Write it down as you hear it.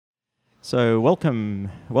So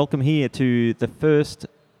welcome here to the first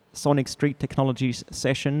Sonic Street Technologies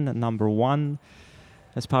session, number 1,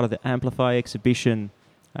 as part of the Amplify exhibition.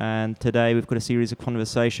 And today we've got a series of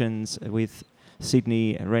conversations with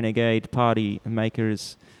Sydney Renegade party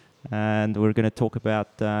makers, and we're going to talk about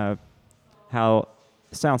how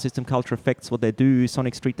sound system culture affects what they do,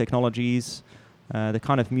 Sonic Street Technologies, the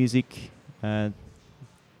kind of music they're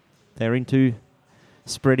into,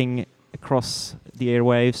 spreading across the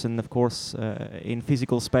airwaves, and of course in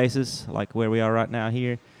physical spaces like where we are right now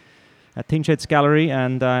here at Tinshed's Gallery.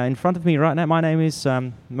 And in front of me right now, my name is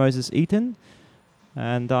Moses Eaton,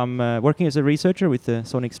 and I'm working as a researcher with the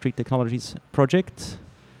Sonic Street Technologies project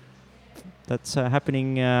that's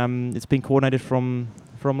happening. It's been coordinated from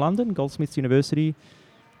London, Goldsmiths University.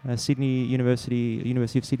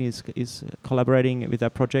 University of Sydney is collaborating with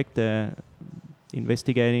that project,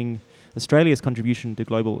 investigating Australia's contribution to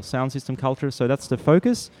global sound system culture. So that's the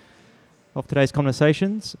focus of today's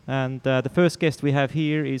conversations. And the first guest we have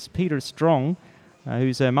here is Peter Strong,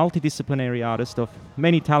 who's a multidisciplinary artist of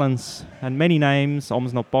many talents and many names: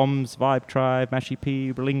 Oms Not Bombs, Vibe Tribe, Mashi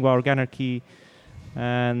P, Berlingua, Organarchy,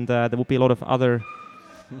 and there will be a lot of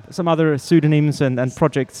some other pseudonyms and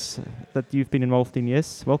projects that you've been involved in.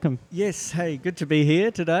 Yes, welcome. Yes, hey, good to be here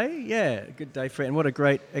today. Yeah, good day for it. And what a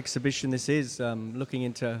great exhibition this is, looking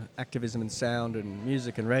into activism and sound and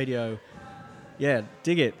music and radio. Yeah,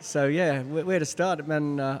 dig it. So yeah, where to start?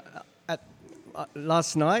 Man,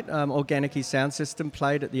 last night, Organarchy Sound System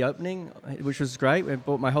played at the opening, which was great. We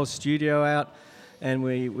brought my whole studio out, and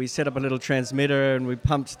we set up a little transmitter, and we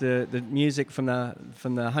pumped the music from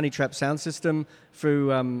the Honey Trap sound system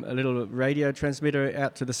through a little radio transmitter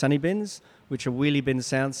out to the Sunny Bins, which are wheelie bin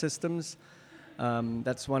sound systems.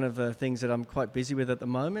 That's one of the things that I'm quite busy with at the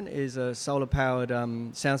moment, is a solar-powered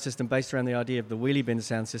sound system based around the idea of the wheelie bin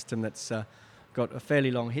sound system that's got a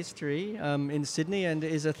fairly long history in Sydney and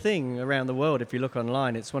is a thing around the world. If you look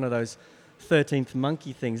online, it's one of those 13th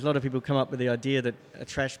monkey things. A lot of people come up with the idea that a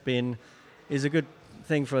trash bin is a good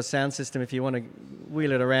thing for a sound system if you want to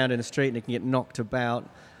wheel it around in the street and it can get knocked about.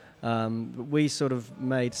 We sort of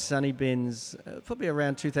made Sunny Bins probably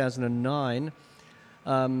around 2009.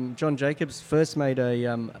 John Jacobs first made a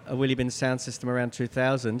wheelie bin sound system around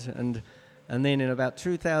 2000, and then in about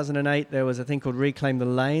 2008 there was a thing called Reclaim the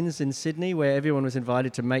Lanes in Sydney, where everyone was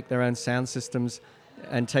invited to make their own sound systems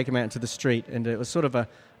and take them out into the street. And it was sort of a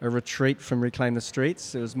retreat from Reclaim the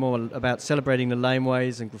Streets. It was more about celebrating the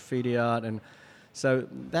laneways and graffiti art, and so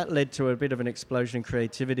that led to a bit of an explosion in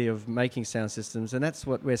creativity of making sound systems, and that's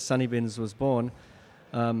where Sunny Bins was born.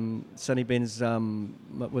 Sunny Bins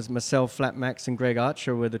was myself, Flat Max, and Greg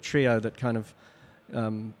Archer were the trio that kind of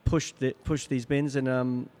pushed these bins,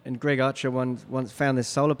 and Greg Archer once found this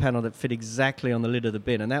solar panel that fit exactly on the lid of the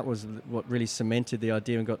bin, and that was what really cemented the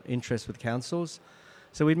idea and got interest with councils.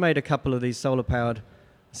 So we'd made a couple of these solar-powered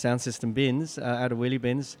sound system bins out of wheelie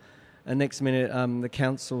bins, and next minute the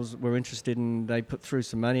councils were interested, and they put through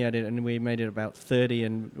some money at it, and we made it about 30,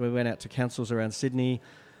 and we went out to councils around Sydney.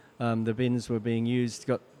 The bins were being used,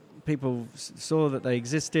 people saw that they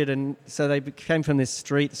existed, and so they came from this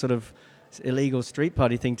street sort of illegal street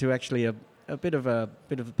party thing to actually a bit of a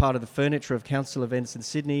part of the furniture of council events in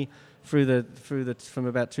Sydney from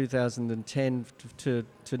about 2010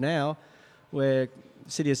 to now, where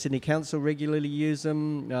City of Sydney Council regularly use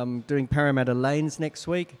them. Doing Parramatta Lanes next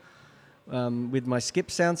week with my Skip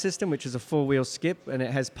sound system, which is a 4-wheel skip, and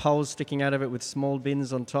it has poles sticking out of it with small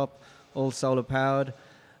bins on top, all solar powered.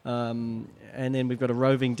 And then we've got a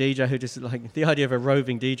roving DJ who just, like, the idea of a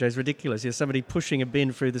roving DJ is ridiculous. You're somebody pushing a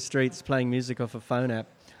bin through the streets, playing music off a phone app.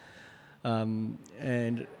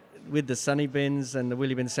 And with the Sunny Bins and the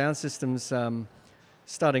wheelie bin sound systems,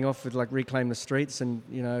 starting off with like Reclaim the Streets and,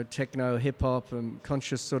 techno, hip hop, and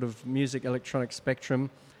conscious sort of music, electronic spectrum.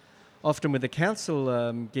 Often with the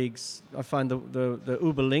council gigs, I find the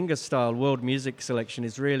Uberlinga style world music selection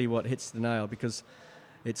is really what hits the nail, because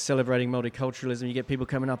it's celebrating multiculturalism. You get people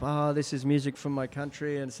coming up, this is music from my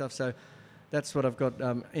country and stuff. So that's what I've got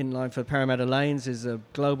in line for Parramatta Lanes, is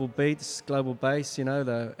global beats, global bass,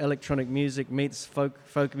 the electronic music meets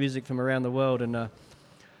folk music from around the world. And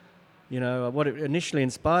what it initially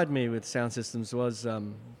inspired me with sound systems was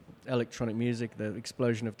electronic music, the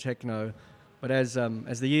explosion of techno. But as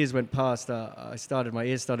the years went past, my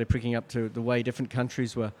ears started pricking up to the way different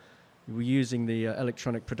countries were using the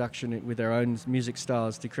electronic production with their own music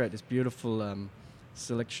styles to create this beautiful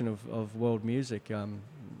selection of world music.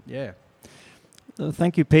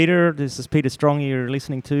 Thank you, Peter. This is Peter Strong you're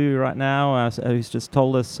listening to right now, who's just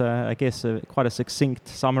told us, quite a succinct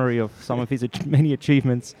summary of some of his many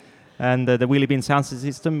achievements and the Wheelie Bin sound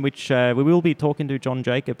system, which we will be talking to John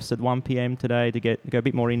Jacobs at 1 p.m. today to go a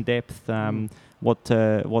bit more in depth. What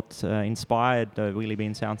inspired the Wheelie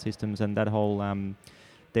Bin sound systems and that whole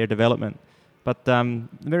their development. But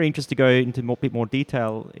very interested to go into a bit more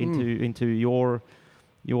detail into your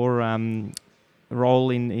role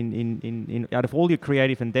in out of all your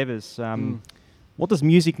creative endeavors. What does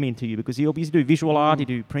music mean to you? Because you obviously do visual art, you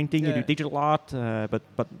do printing, you do digital art,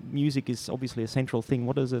 but music is obviously a central thing.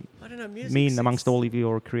 What does it mean amongst all of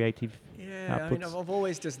your creative outputs? I mean, I've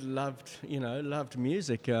always just loved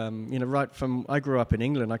music. Right from I grew up in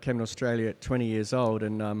England. I came to Australia at 20 years old,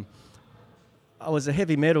 and I was a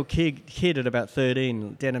heavy metal kid at about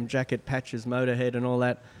 13, denim jacket, patches, Motorhead, and all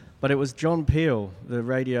that. But it was John Peel, the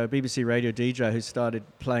BBC radio DJ, who started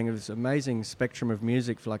playing this amazing spectrum of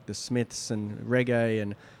music for like the Smiths and reggae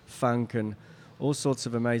and funk and all sorts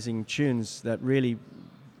of amazing tunes that really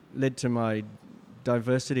led to my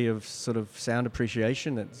diversity of sort of sound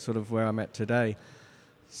appreciation. That's sort of where I'm at today.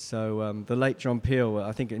 So the late John Peel,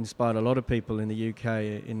 I think, inspired a lot of people in the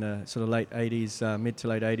UK in the sort of late 80s, mid to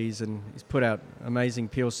late 80s, and he's put out amazing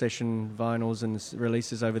Peel session vinyls and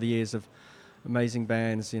releases over the years of amazing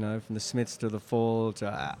bands, from the Smiths to The Fall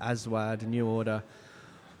to Aswad, New Order.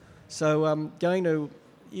 So going to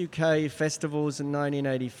UK festivals in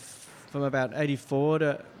 1980, from about 84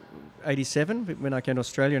 to 87, when I came to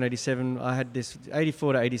Australia in 87, I had this,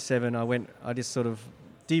 84 to 87, I just sort of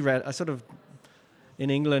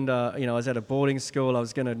in England, I was at a boarding school, I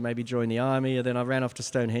was going to maybe join the army, and then I ran off to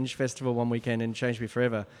Stonehenge Festival one weekend and changed me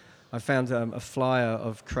forever. I found a flyer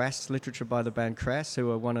of Crass, literature by the band Crass, who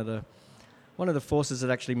were one of the forces that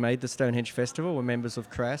actually made the Stonehenge Festival, were members of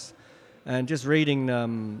Crass. And just reading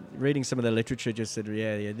some of their literature just said,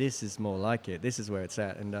 yeah, this is more like it. This is where it's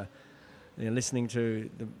at. And listening to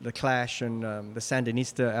the Clash and the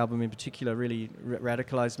Sandinista album in particular really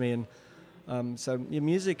radicalized me. And so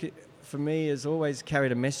music, for me, has always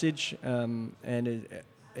carried a message, and it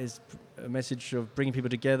is a message of bringing people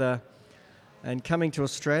together. And coming to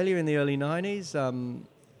Australia in the early 90s,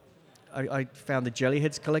 I found the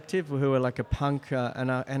Jellyheads Collective, who are like a punk,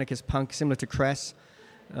 anarchist punk, similar to Crass.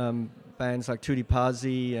 Bands like Tutti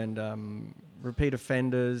Pazzi and Repeat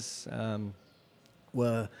Offenders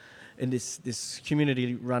were in this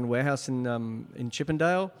community-run warehouse in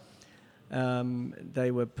Chippendale.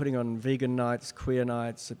 They were putting on vegan nights, queer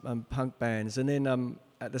nights, punk bands. And then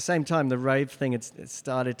at the same time, the rave thing, it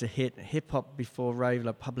started to hit hip-hop before rave,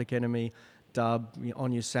 like Public Enemy, dub,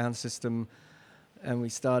 On Your Sound System. And we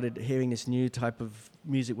started hearing this new type of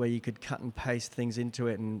music where you could cut and paste things into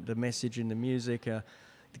it, and the message in the music.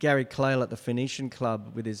 Gary Clayle at the Phoenician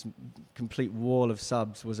Club with his complete wall of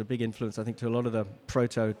subs was a big influence, I think, to a lot of the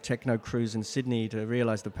proto-techno crews in Sydney to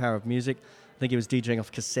realise the power of music. I think he was DJing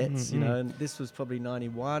off cassettes, and this was probably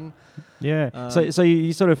 91. Yeah. So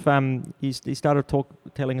you sort of you started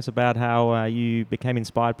telling us about how you became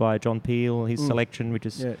inspired by John Peel, his selection, which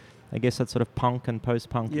is, I guess, that sort of punk and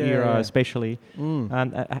post-punk era, especially.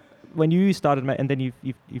 And when you started, and then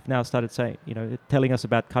you've now started telling us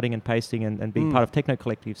about cutting and pasting and being part of techno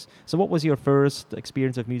collectives. So what was your first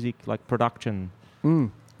experience of music, like production?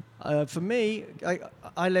 For me,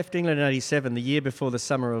 I left England in 87, the year before the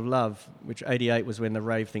Summer of Love, which 88 was when the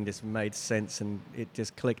rave thing just made sense and it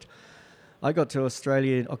just clicked. I got to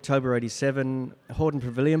Australia in October 87. Hordern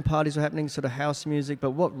Pavilion parties were happening, sort of house music.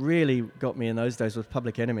 But what really got me in those days was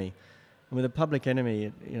Public Enemy. And with the Public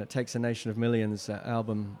Enemy, it Takes a Nation of Millions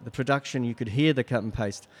album, the production, you could hear the cut and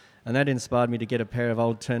paste. And that inspired me to get a pair of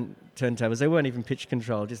old turntables. They weren't even pitch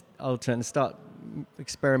control, just old turn, and start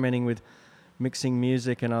experimenting with mixing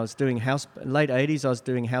music. And I was doing late 80s, I was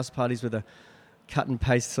doing house parties with a cut and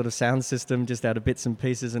paste sort of sound system, just out of bits and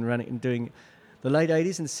pieces, and running and doing. The late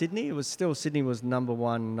 80s in Sydney, Sydney was number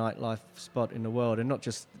one nightlife spot in the world, and not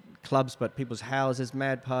just clubs, but people's houses,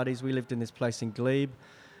 mad parties. We lived in this place in Glebe,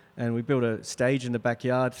 and we built a stage in the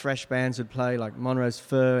backyard. Thrash bands would play, like Monroe's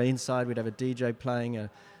Fur. Inside, we'd have a DJ playing. And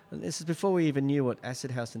this is before we even knew what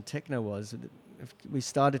acid house and techno was. We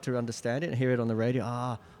started to understand it and hear it on the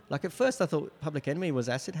radio. Like at first I thought Public Enemy was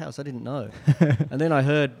acid house. I didn't know. And then I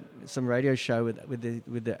heard some radio show with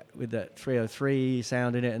the 303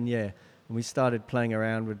 sound in it, and we started playing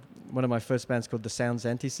around with one of my first bands called the Sounds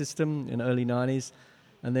Anti-System in the early 90s.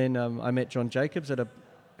 And then I met John Jacobs at a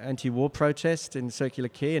anti-war protest in Circular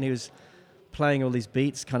Quay, and he was playing all these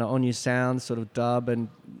beats, kind of On Your Sound, sort of dub and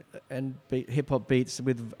hip-hop beats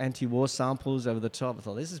with anti-war samples over the top. I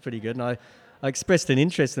thought, this is pretty good. And I expressed an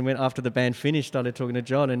interest and went after the band finished, started talking to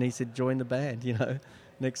John, and he said, join the band,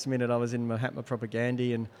 Next minute I was in Mahatma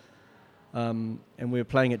Propaganda, and we were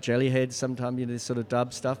playing at Jellyheads sometime, this sort of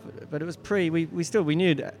dub stuff. But it was we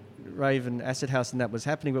knew rave and acid house and that was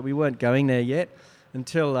happening, but we weren't going there yet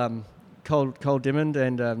until Cole Diamond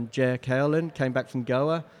and Jer Kaolin came back from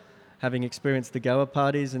Goa, having experienced the Goa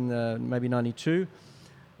parties in maybe '92,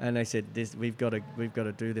 and they said, "We've got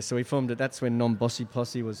to do this." So we formed it. That's when Non Bossy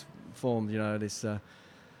Posse was formed. You know, this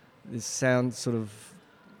sound sort of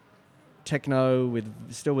techno with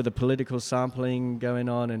the political sampling going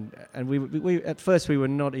on, and we at first we were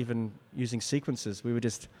not even using sequencers.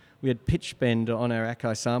 We had pitch bend on our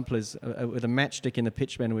Akai samplers with a matchstick in the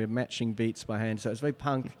pitch bend. We were matching beats by hand, so it was very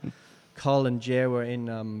punk. Cole and Jer were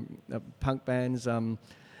in punk bands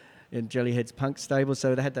in Jellyhead's punk stable,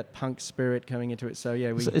 so they had that punk spirit coming into it. So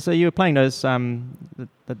yeah, so you were playing those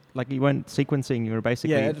like you weren't sequencing. You were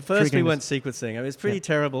basically at first we weren't sequencing. It was pretty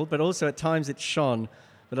terrible, but also at times it shone.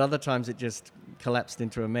 But other times it just collapsed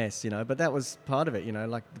into a mess, you know. But that was part of it, you know.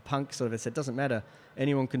 Like the punk sort of said, doesn't matter.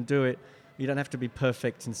 Anyone can do it. You don't have to be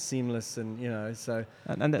perfect and seamless, and you know. So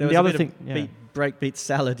and the other thing, breakbeat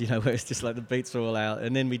salad, you know, where it's just like the beats are all out,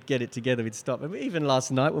 and then we'd get it together, we'd stop. And even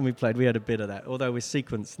last night when we played, we had a bit of that. Although we're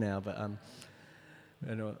sequenced now, but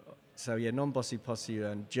so yeah, Non Bossy Posse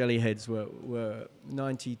and Jellyheads were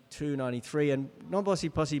 92, 93, and Non Bossy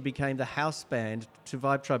Posse became the house band to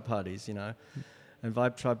Vibe Tribe parties, you know. And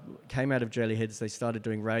Vibe Tribe came out of Jellyheads. They started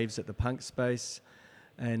doing raves at the punk space.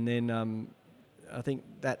 And then I think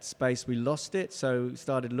that space, we lost it. So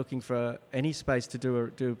started looking for any space to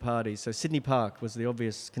do a party. So Sydney Park was the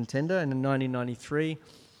obvious contender. And in 1993,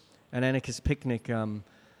 an Anarchist Picnic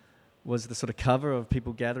was the sort of cover of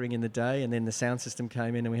people gathering in the day. And then the sound system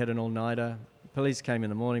came in and we had an all-nighter. Police came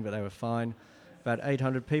in the morning, but they were fine. About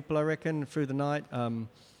 800 people, I reckon, through the night.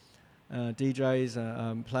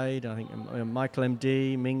 DJs played. I think Michael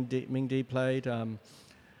M.D., Ming D played.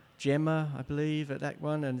 Gemma, I believe, at that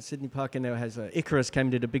one. And Sydney Park, and there has Icarus came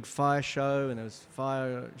and did a big fire show, and there was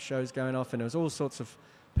fire shows going off, and there was all sorts of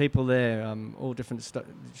people there, all different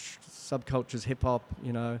subcultures, hip-hop,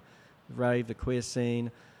 you know, rave, the queer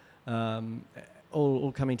scene,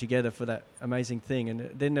 all coming together for that amazing thing.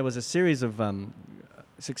 And then there was a series of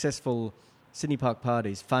successful Sydney Park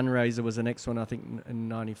parties. Funraiser was the next one, I think, in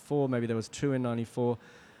 94. Maybe there was two in 94.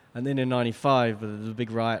 And then in 95, the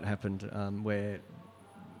big riot happened where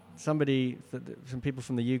some people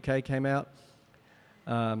from the UK came out,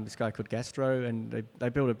 this guy called Gastro, and they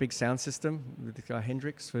built a big sound system with this guy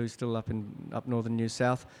Hendrix, who's still up northern New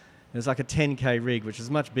South. It was like a 10K rig, which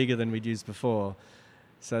is much bigger than we'd used before.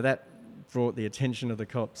 So that brought the attention of the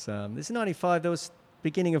cops. This is 95, there was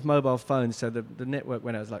beginning of mobile phones, so the network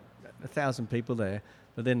went out. It was like 1,000 people there,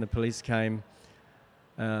 but then the police came.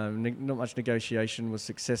 Not much negotiation was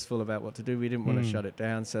successful about what to do. We didn't want to shut it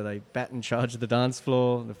down, so they baton charged the dance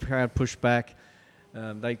floor. The crowd pushed back.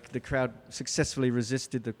 The crowd successfully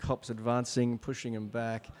resisted the cops advancing, pushing them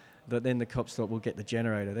back. But then the cops thought, we'll get the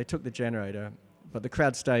generator. They took the generator, but the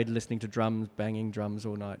crowd stayed listening to drums, banging drums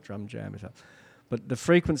all night, drum jam and stuff. But the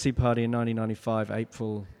Frequency Party in 1995,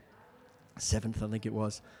 April 7th, I think it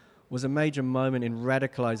was a major moment in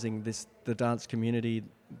radicalizing the dance community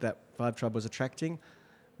that Vibe Tribe was attracting,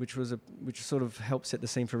 which sort of helped set the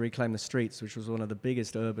scene for Reclaim the Streets, which was one of the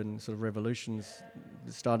biggest urban sort of revolutions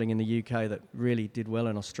starting in the UK that really did well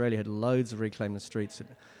in Australia. Had loads of Reclaim the Streets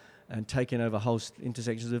and taken over whole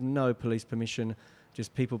intersections with no police permission,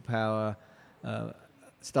 just people power,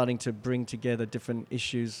 starting to bring together different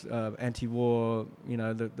issues, anti-war, you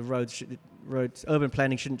know, the roads, urban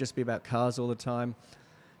planning shouldn't just be about cars all the time.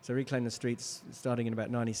 So Reclaim the Streets, starting in about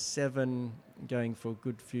 97, going for a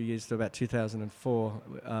good few years to about 2004.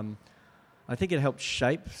 I think it helped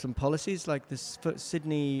shape some policies, like this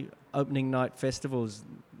Sydney opening night festivals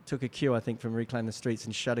took a cue, I think, from Reclaim the Streets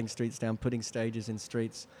and shutting streets down, putting stages in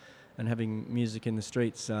streets and having music in the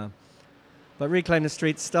streets. But Reclaim the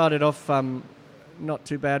Streets started off not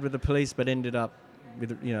too bad with the police, but ended up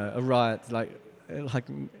with, you know, a riot, like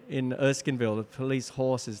in Erskineville, the police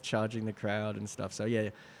horses charging the crowd and stuff. So yeah,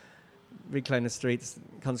 Reclaim the Streets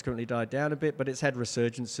consequently died down a bit, but it's had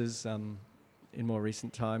resurgences in more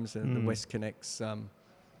recent times. The West Connects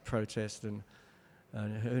protest, and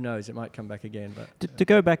who knows, it might come back again. But to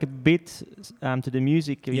go back a bit to the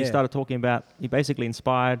music, you started talking about you're basically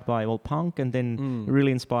inspired by punk, and then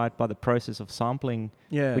really inspired by the process of sampling,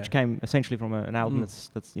 which came essentially from an album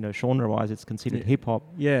that's you know, genre-wise it's considered hip hop.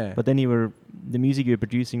 Yeah. But then the music you were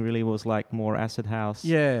producing really was like more acid house.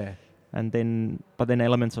 Yeah. And then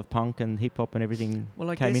elements of punk and hip hop and everything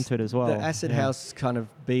came into it as well. The acid house kind of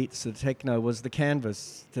beats, the techno was the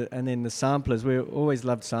canvas, and then the samplers. We always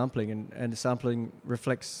loved sampling, and sampling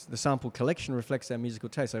reflects, the sample collection reflects our musical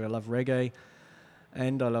taste. So I love reggae,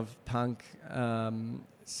 and I love punk.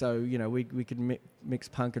 So you know, we could mix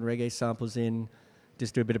punk and reggae samples in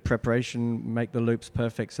just do a bit of preparation, make the loops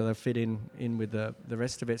perfect so they fit in with the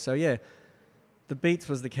rest of it. So yeah, the beats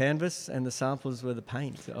was the canvas and the samples were the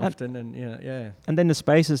paint often, and yeah. And then the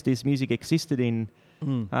spaces this music existed in,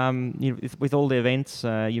 with all the events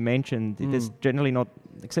you mentioned, there's generally not,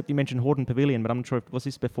 except you mentioned Horden Pavilion, but I'm not sure, was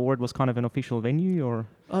this before it was kind of an official venue, or?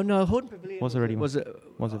 Oh no, Horden Pavilion was already was it?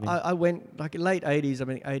 I went like late 80s, I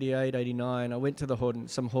mean 88, 89, I went to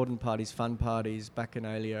some Horden parties, fun parties,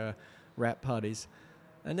 Bacchanalia, rap parties,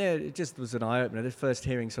 and there it just was an eye-opener. The first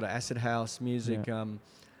hearing sort of acid house music,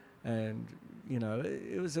 and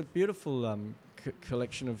it was a beautiful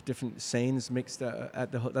collection of different scenes mixed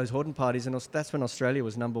at those Horden parties, and that's when Australia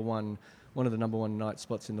was one of the number one night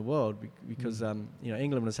spots in the world, because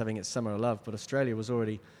England was having its Summer of Love, but Australia was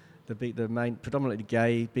already the main predominantly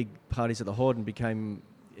gay big parties at the Horden became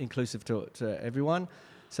inclusive to everyone.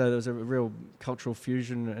 So there was a real cultural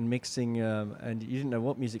fusion and mixing, and you didn't know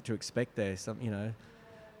what music to expect there.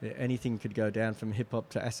 Anything could go down from hip hop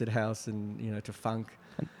to acid house and to funk.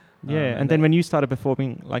 Yeah, and then when you started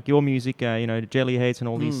performing like your music, the Jellyheads and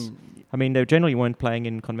all these, I mean, they generally weren't playing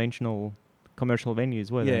in conventional commercial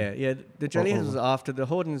venues, were they? Yeah. The Jellyheads was after the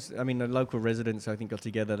Hordens. I mean, the local residents, I think, got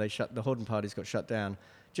together. The Horden parties got shut down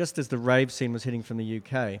just as the rave scene was hitting from the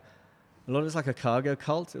UK. A lot of it's like a cargo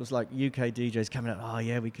cult. It was like UK DJs coming out. Oh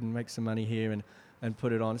yeah, we can make some money here and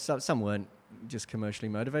put it on. Some weren't just commercially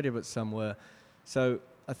motivated, but some were. So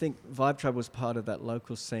I think Vibe Tribe was part of that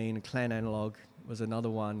local scene. Clan Analog was another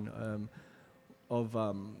one of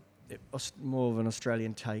more of an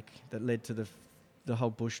Australian take that led to the whole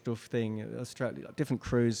Bush Doof thing. Different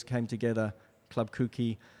crews came together, Club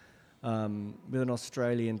Kooky, with an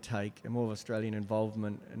Australian take and more of Australian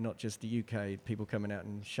involvement, and not just the UK people coming out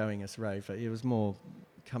and showing us rave. It was more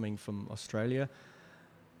coming from Australia.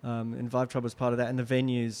 And Vibe Tribe was part of that, and the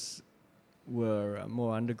venues were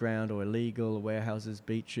more underground or illegal, warehouses,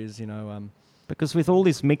 beaches, Because with all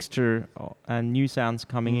this mixture and new sounds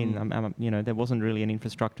coming in, there wasn't really an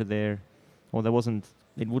infrastructure there, or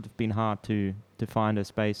it would have been hard to find a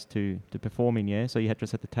space to perform in, yeah? So you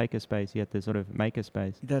just had to take a space, you had to sort of make a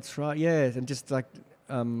space. That's right, yeah. And just like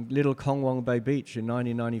Little Kongwong Bay Beach in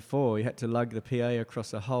 1994, you had to lug the PA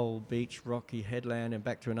across a whole beach, rocky headland, and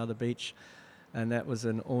back to another beach. And that was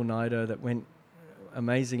an all-nighter that went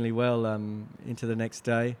amazingly well into the next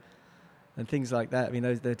day. And things like that. I mean,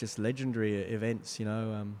 they're just legendary events,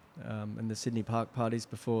 and the Sydney Park parties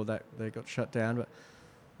before that, they got shut down. But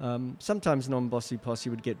sometimes Non-Bossy Posse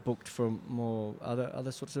would get booked for more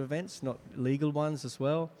other sorts of events, not legal ones as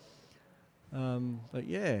well. But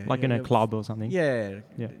yeah. Like in a club or something? Yeah,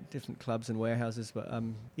 different clubs and warehouses. But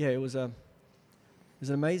it was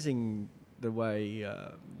amazing the way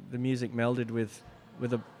the music melded with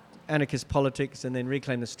a anarchist politics, and then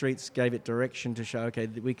Reclaim the Streets gave it direction to show, okay,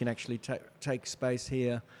 that we can actually take space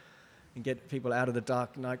here and get people out of the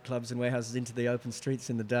dark nightclubs and warehouses into the open streets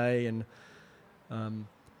in the day. And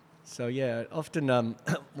so yeah, often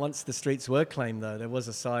once the streets were claimed, though, there was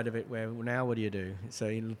a side of it where, well, now what do you do? So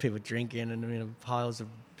people drinking and piles of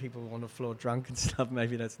people on the floor drunk and stuff.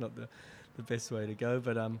 Maybe that's not the best way to go,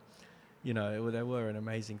 but they were an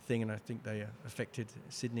amazing thing, and I think they affected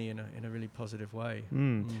Sydney in a really positive way.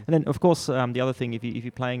 And then, of course, the other thing, if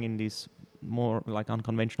you're playing in these more like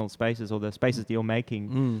unconventional spaces, or the spaces that you're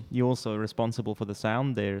making, you're also responsible for the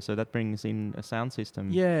sound there. So that brings in a sound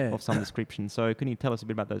system of some description. So can you tell us a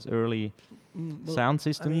bit about those early sound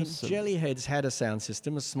systems? I mean, Jellyheads had a sound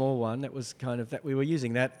system, a small one that was kind of that we were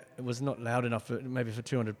using. That it was not loud enough maybe for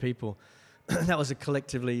 200 people. That was a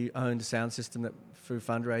collectively owned sound system that through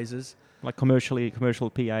fundraisers. Like commercial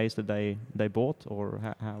PAs that they bought, or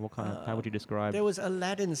how would you describe? There was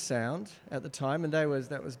Aladdin Sound at the time, and that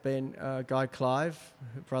was Ben Guy Clive,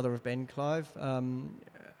 brother of Ben Clive,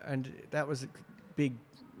 and that was a big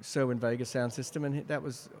Selwyn Vega sound system, and that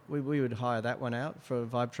was we would hire that one out for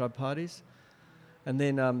Vibe Tribe parties, and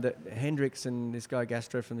then Hendrix and this guy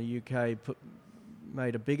Gastro from the UK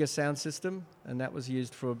made a bigger sound system, and that was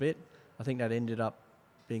used for a bit. I think that ended up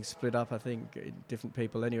being split up, different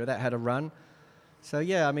people. Anyway, that had a run. So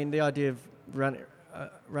yeah, I mean, the idea of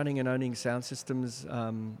running and owning sound systems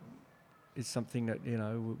is something that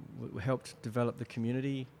helped develop the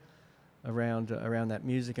community around that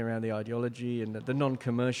music, around the ideology and the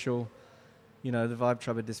non-commercial. The Vibe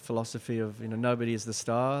Tribe had this philosophy of nobody is the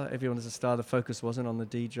star, everyone is a star. The focus wasn't on the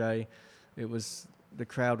DJ; it was the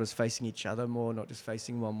crowd was facing each other more, not just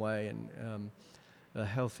facing one way, and a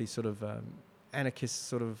healthy sort of anarchist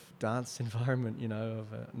sort of dance environment,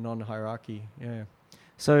 of a non-hierarchy. Yeah.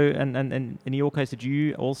 So, and in your case, did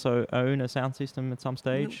you also own a sound system at some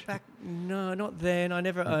stage? No, not then. I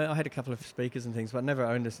never. I had a couple of speakers and things, but I never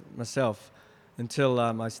owned it myself. until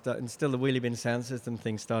until the Wheelie Bin sound system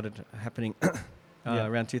thing started happening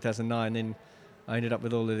around 2009. Then I ended up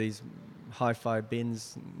with all of these hi-fi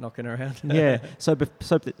bins knocking around. Yeah. So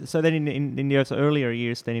then in your earlier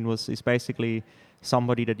years, then it's basically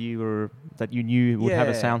somebody that you knew would have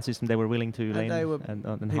a sound system they were willing to lend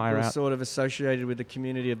and hire out. People sort of associated with the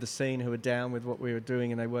community of the scene who were down with what we were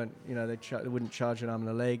doing, and they weren't, they wouldn't charge an arm and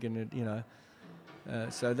a leg, and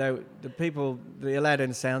so the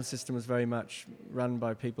Aladdin sound system was very much run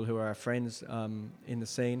by people who are our friends in the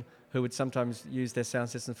scene, who would sometimes use their sound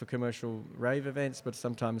system for commercial rave events, but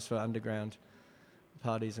sometimes for underground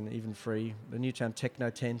parties and even free. The Newtown Techno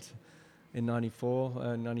Tent in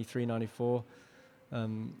 93, 94,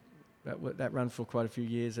 that ran for quite a few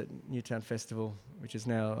years at Newtown Festival, which is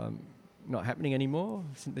now not happening anymore.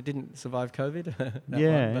 They didn't survive COVID.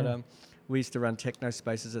 But we used to run techno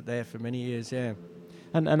spaces at there for many years, yeah.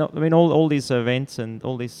 And I mean, all these events and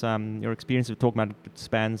all this, your experience of talking about it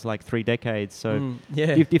spans like 3 decades. So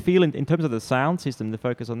do you feel in terms of the sound system, the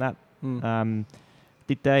focus on that,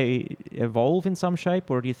 did they evolve in some shape,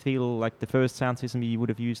 or do you feel like the first sound system you would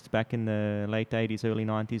have used back in the late 80s, early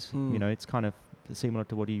 90s, it's kind of similar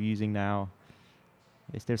to what you're using now?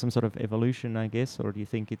 Is there some sort of evolution, I guess, or do you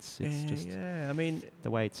think it's just I mean,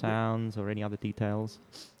 the way it sounds or any other details?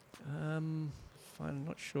 I'm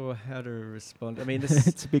not sure how to respond. I mean,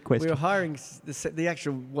 it's a big question. We were hiring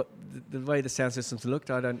the way the sound systems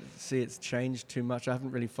looked. I don't see it's changed too much. I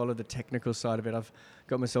haven't really followed the technical side of it. I've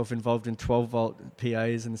got myself involved in 12-volt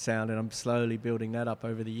PAs and sound, and I'm slowly building that up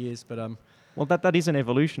over the years. But well, that is an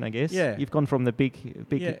evolution, I guess. Yeah. You've gone from the big.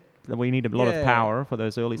 We need a lot of power for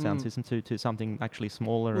those early sound systems to something actually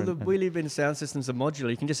smaller. Well, the Wheelie Bin sound systems are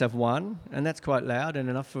modular. You can just have one, and that's quite loud and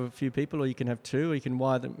enough for a few people, or you can have two, or you can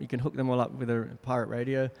wire them. You can hook them all up with a pirate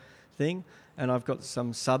radio thing. And I've got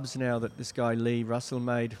some subs now that this guy Lee Russell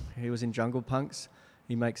made. He was in Jungle Punks.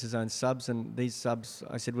 He makes his own subs, and these subs,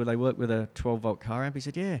 I said, will they work with a 12-volt car amp? He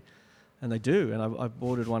said, yeah. And they do, and I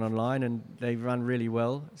ordered one online, and they run really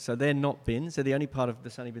well. So they're not bin. So the only part of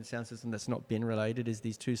the Sonny Bin sound system that's not bin related is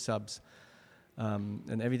these two subs.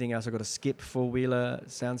 And everything else, I've got a Skip four-wheeler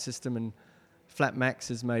sound system, and Flat Max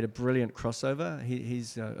has made a brilliant crossover.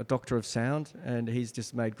 He's a doctor of sound, and he's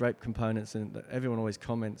just made great components, and everyone always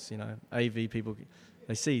comments, AV people,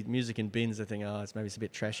 they see music in bins, they think, it's a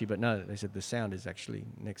bit trashy, but no, they said the sound is actually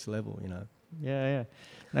next level, Yeah.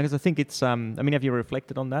 Because I think it's, have you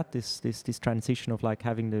reflected on that, this transition of like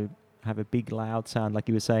having to have a big loud sound, like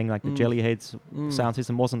you were saying, like the Jellyheads sound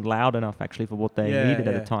system wasn't loud enough actually for what they needed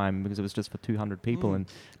at the time, because it was just for 200 people, and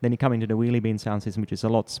then you come into the Wheelie Bin sound system, which is a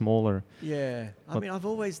lot smaller. Yeah, I've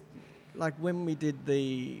always, like when we did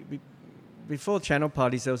before channel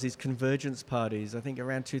parties, there was these convergence parties, I think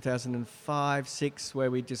around 2005, 6, where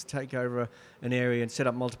we'd just take over an area and set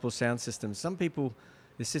up multiple sound systems. Some people,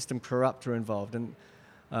 the system corrupt are involved, and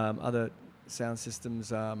other sound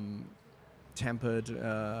systems tampered,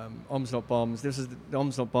 Oms Not Bombs. This is the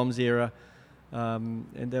Oms Not Bombs era.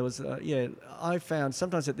 And there was, I found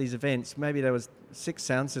sometimes at these events, maybe there was 6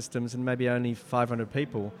 sound systems and maybe only 500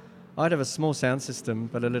 people. I'd have a small sound system,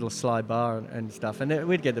 but a little slide bar and stuff. And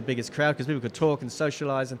we'd get the biggest crowd because people could talk and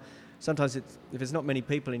socialise. And sometimes if there's not many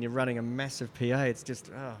people and you're running a massive PA, it's just,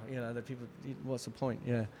 the people, what's the point?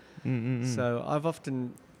 Yeah. So I've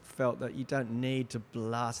often felt that you don't need to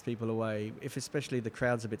blast people away, if especially the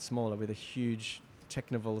crowd's a bit smaller, with a huge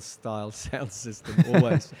Technival style sound system,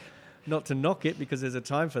 always. Not to knock it, because there's a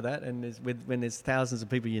time for that, and when there's thousands of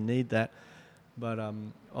people, you need that. But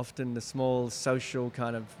often the small social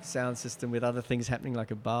kind of sound system with other things happening,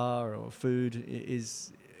 like a bar or food, it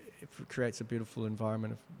creates a beautiful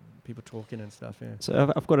environment of people talking and stuff. Yeah.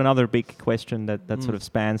 So I've got another big question that sort of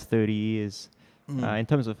spans 30 years. In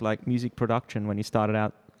terms of like music production, when you started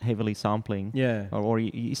out heavily sampling, or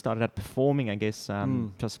you started out performing, I guess,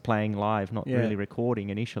 just playing live, not really recording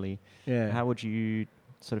initially. Yeah. How would you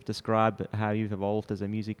sort of describe how you've evolved as a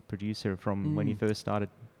music producer from when you first started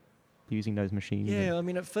using those machines? Yeah,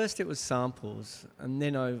 at first it was samples, and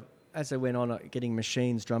then as I went on, getting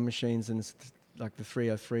machines, drum machines, and like the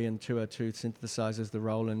 303 and 202 synthesizers, the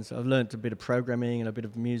Rolands. I've learnt a bit of programming and a bit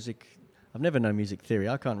of music. I've never known music theory.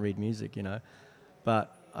 I can't read music,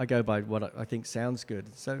 but I go by what I think sounds good.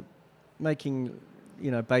 So making,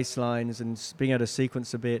 bass lines and being able to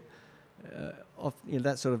sequence a bit,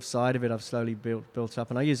 that sort of side of it I've slowly built up.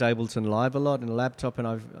 And I use Ableton Live a lot in a laptop, and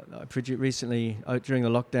I produced recently, during the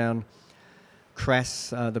lockdown,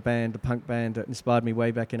 Crass, the punk band that inspired me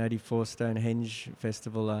way back in '84, Stonehenge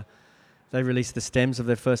Festival, they released the stems of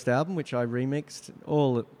their first album, which I remixed,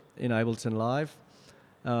 all in Ableton Live.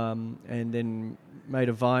 and then made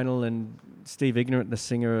a vinyl, and Steve Ignorant, the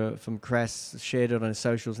singer from Crass, shared it on his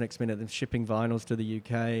socials next minute, then shipping vinyls to the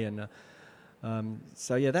UK. And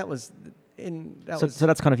so that was... So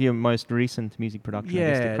that's kind of your most recent music production, I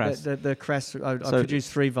guess, the Crass. The Crass. I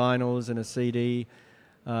produced 3 vinyls and a CD,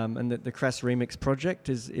 and the Crass Remix project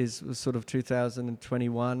was sort of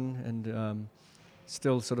 2021, and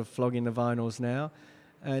still sort of flogging the vinyls now.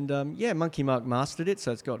 And Monkey Mark mastered it,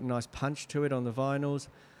 so it's got a nice punch to it on the vinyls,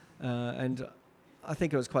 and I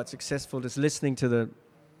think it was quite successful just listening to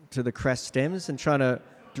the Crass stems and trying to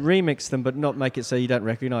remix them, but not make it so you don't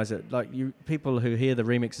recognize it. Like people who hear the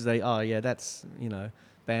remixes, they, oh yeah, that's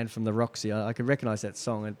band from the Roxy. I can recognize that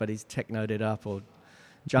song, but he's technoed it up, or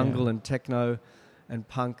jungle and techno and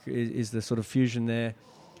punk is the sort of fusion there.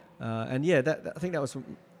 I think that was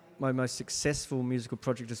my most successful musical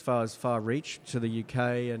project as far as far reach to the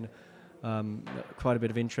UK, and quite a bit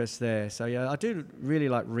of interest there. So I do really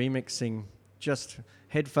like remixing, just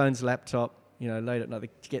headphones, laptop, late at night,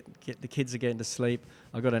 get the kids are getting to sleep.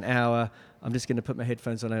 I've got an hour. I'm just going to put my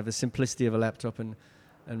headphones on. I have the simplicity of a laptop and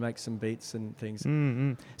make some beats and things.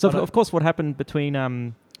 Mm-hmm. So, of course, what happened between,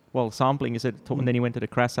 sampling, is it, and then you went to the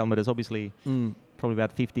Crass album, but there's obviously probably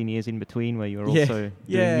about 15 years in between where you were also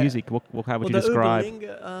doing music. How would you describe?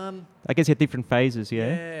 I guess you had different phases,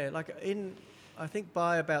 yeah? Yeah, I think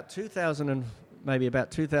by about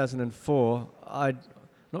 2004, I'd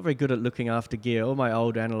not very good at looking after gear. All my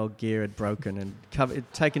old analog gear had broken and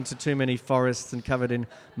taken to too many forests and covered in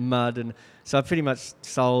mud, and so I pretty much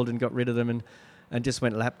sold and got rid of them and just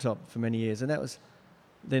went laptop for many years. And that was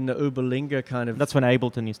then the Uberlinga kind of... That's when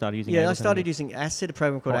Ableton you started using Ableton. I started using Acid, a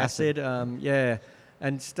program called Acid.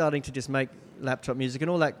 And starting to just make laptop music and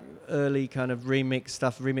all that early kind of remix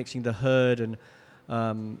stuff, remixing The Herd and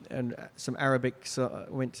some Arabic. So I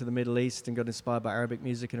went to the Middle East and got inspired by Arabic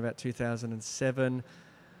music in about 2007.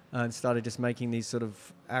 And started just making these sort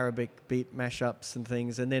of Arabic beat mashups and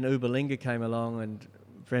things. And then Uberlinga came along, and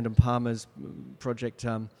Brendan Palmer's project,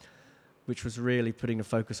 which was really putting a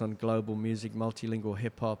focus on global music, multilingual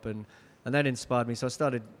hip-hop, and that inspired me. So I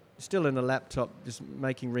started still in the laptop, just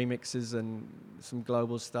making remixes and some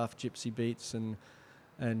global stuff, gypsy beats, and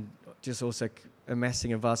just also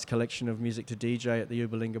amassing a vast collection of music to DJ at the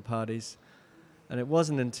Uberlinga parties. And it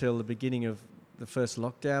wasn't until the beginning of the first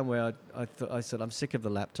lockdown where I said, I'm sick of the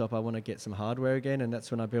laptop, I want to get some hardware again, and that's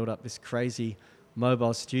when I built up this crazy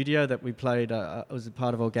mobile studio that we played. I was a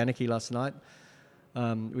part of Organicy last night,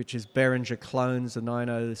 which is Behringer clones, the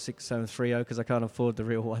 90, the 6730, because I can't afford the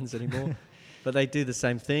real ones anymore. But they do the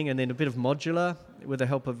same thing, and then a bit of modular. With the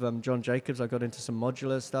help of John Jacobs, I got into some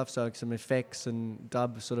modular stuff, so like some effects and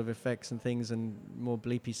dub sort of effects and things, and more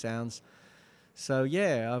bleepy sounds. So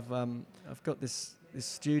I've got this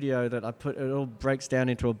studio that it all breaks down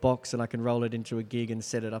into a box, and I can roll it into a gig and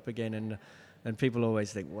set it up again, and people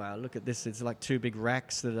always think, wow, look at this, it's like 2 big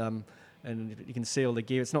racks that and you can see all the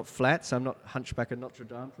gear. It's not flat, so I'm not hunchback at Notre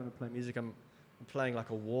Dame trying to play music. I'm playing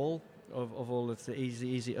like a wall of all of the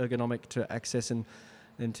easy ergonomic to access and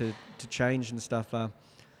to change and stuff.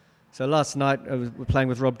 So last night we're playing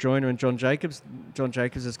with Rob Joyner and John Jacobs. John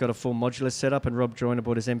Jacobs has got a full modular setup, and Rob Joyner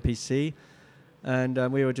bought his MPC.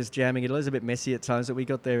 And we were just jamming it. It was a bit messy at times, but we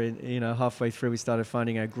got there, halfway through we started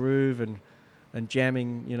finding our groove and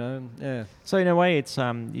jamming, yeah. So in a way, it's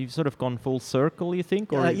you've sort of gone full circle, you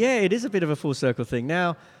think? Or it is a bit of a full circle thing.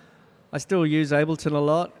 Now, I still use Ableton a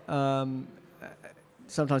lot,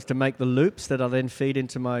 sometimes to make the loops that I then feed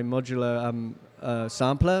into my modular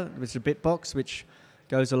sampler, which is a bitbox, which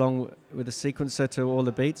goes along with a sequencer to all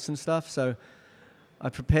the beats and stuff. So I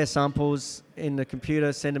prepare samples in the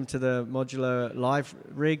computer, send them to the modular live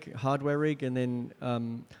rig, hardware rig, and then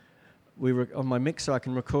on my mixer I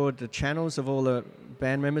can record the channels of all the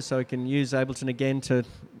band members, so I can use Ableton again to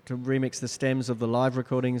remix the stems of the live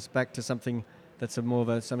recordings back to something that's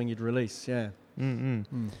something you'd release, yeah.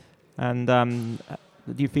 Mm-hmm. And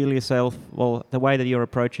do you feel yourself, the way that you're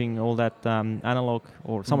approaching all that analog,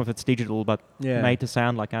 or some of it's digital, but made to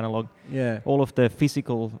sound like analog, all of the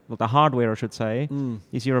physical, the hardware, I should say,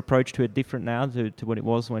 is your approach to it different now to what it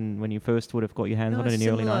was when you first would have got your hands on it in the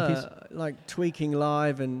early 90s? Like tweaking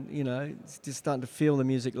live and, it's just starting to feel the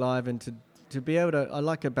music live, and to be able to, I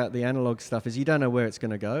like about the analog stuff is you don't know where it's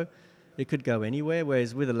going to go. It could go anywhere,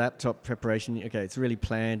 whereas with a laptop preparation, it's really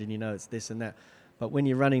planned and it's this and that. But when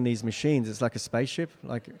you're running these machines, it's like a spaceship.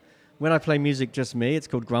 Like when I play music just me, it's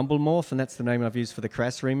called Grumble Morph, and that's the name I've used for the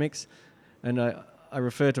Crass remix. And I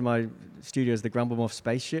refer to my studio as the Grumble Morph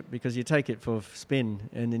spaceship, because you take it for a spin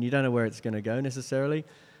and then you don't know where it's going to go necessarily.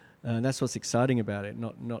 And that's what's exciting about it,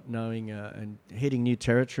 not knowing and hitting new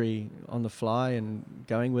territory on the fly and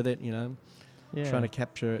going with it, trying to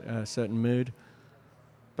capture a certain mood.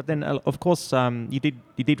 But then, of course, you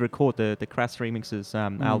did record the Crass Remixes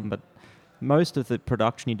album, but most of the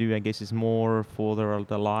production you do, I guess, is more for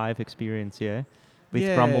the live experience,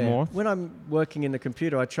 with Grumble More. When I'm working in the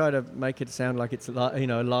computer, I try to make it sound like it's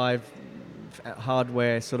live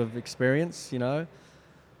hardware sort of experience. Try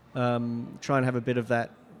and have a bit of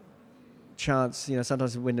that chance.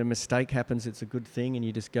 Sometimes when a mistake happens, it's a good thing, and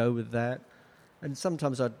you just go with that. And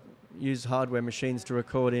sometimes I use hardware machines to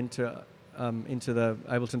record into the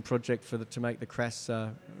Ableton project to make the Crass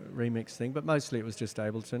remix thing, but mostly it was just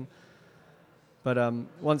Ableton. But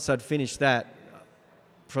once I'd finished that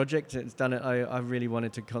project, it's done it. I really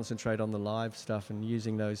wanted to concentrate on the live stuff and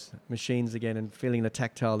using those machines again and feeling the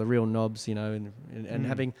tactile, the real knobs, and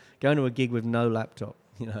going to a gig with no laptop.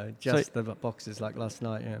 Just the boxes like last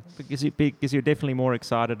night, Because you're definitely more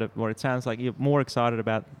excited, or it sounds like you're more excited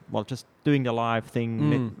about, just doing the live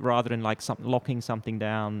thing rather than like locking something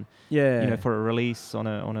down, for a release on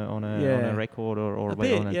a record or on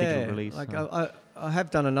a digital release. Like I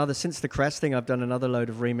have done since the Crass thing, I've done another load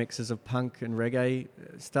of remixes of punk and reggae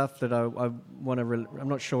stuff that I want to. I'm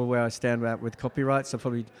not sure where I stand with copyrights. I'll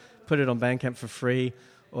probably put it on Bandcamp for free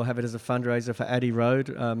or have it as a fundraiser for Addie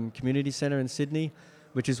Road Community Centre in Sydney,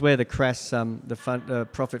 which is where the Crass,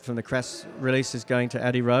 profit from the Crass release is going to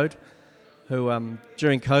Addie Road, who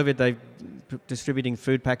during COVID they're distributing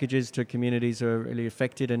food packages to communities who are really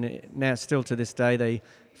affected, and now still to this day they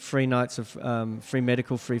free nights of free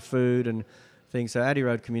medical, free food and things. So Addie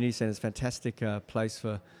Road Community Centre is a fantastic place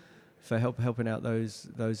for helping out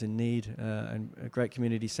those in need, and a great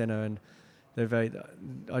community centre, and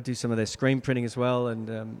I do some of their screen printing as well,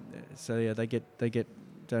 and they get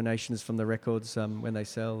donations from the records when they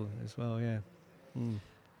sell as well,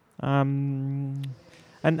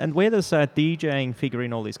 And where does DJing figure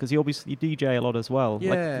in all this? Because you DJ a lot as well.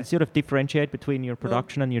 Like, you sort of differentiate between your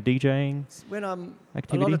production and your DJing when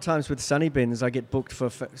activity? A lot of times with Sunny Bins, I get booked for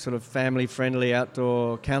sort of family-friendly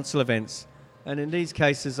outdoor council events, and in these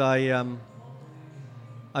cases I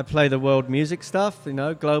play the world music stuff,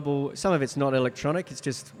 global. Some of it's not electronic; it's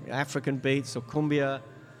just African beats or cumbia.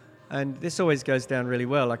 And this always goes down really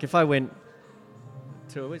well. Like if I went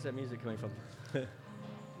to... Where's that music coming from? I'm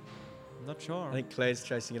not sure. I think Claire's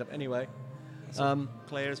chasing it up. Anyway.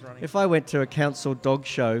 Claire's running. If I went to a council dog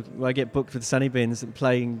show where I get booked with Sunny Bins and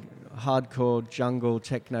playing hardcore, jungle,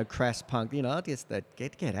 techno, Crass punk, I just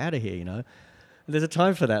get out of here, And there's a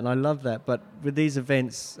time for that, and I love that. But with these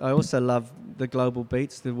events, I also love the global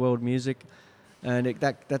beats, the world music. And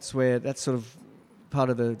that's sort of part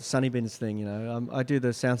of the Sunny Bins thing, I do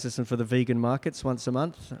the sound system for the vegan markets once a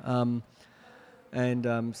month,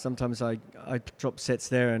 and sometimes I drop sets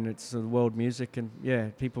there, and it's world music, and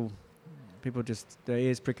people just their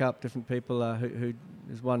ears prick up. Different people who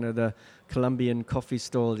is one of the Colombian coffee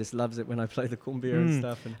stall just loves it when I play the cumbia and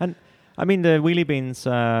stuff. And I mean the wheelie bins,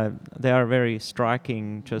 they are very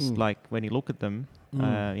striking, just like when you look at them,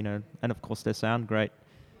 and of course they sound great.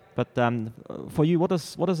 But for you, what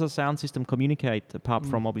does a sound system communicate apart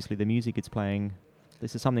from obviously the music it's playing?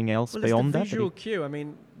 This is something else beyond that? It's the visual cue. I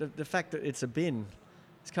mean, the fact that it's a bin,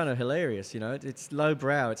 it's kind of hilarious. It's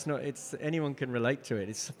lowbrow. It's anyone can relate to it.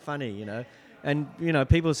 It's funny, and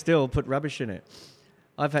people still put rubbish in it.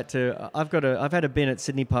 I've had a bin at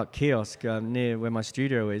Sydney Park Kiosk near where my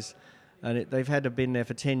studio is, and they've had a bin there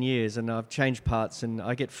for 10 years, and I've changed parts, and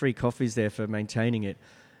I get free coffees there for maintaining it.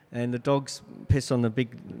 And the dogs piss on the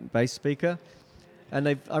big bass speaker. And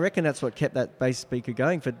I reckon that's what kept that bass speaker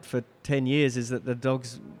going for 10 years, is that the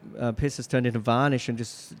dogs' piss has turned into varnish and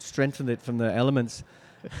just strengthened it from the elements.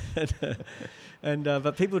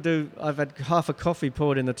 But people do. I've had half a coffee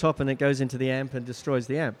poured in the top, and it goes into the amp and destroys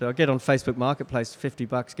the amp. But I get on Facebook Marketplace,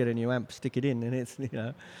 $50, get a new amp, stick it in, and it's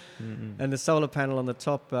And the solar panel on the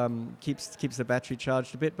top keeps the battery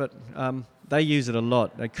charged a bit. But they use it a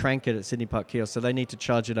lot. They crank it at Sydney Park Kiosk, so they need to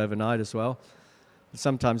charge it overnight as well.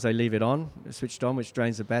 Sometimes they leave it on, switched on, which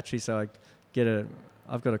drains the battery. So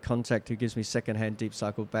I've got a contact who gives me second-hand deep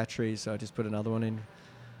cycle batteries, so I just put another one in.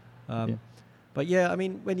 But I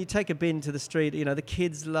mean, when you take a bin to the street, the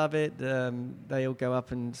kids love it. They all go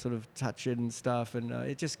up and sort of touch it and stuff, and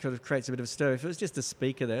it just kind of creates a bit of a stir. If it was just a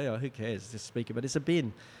speaker there, who cares? It's just a speaker, but it's a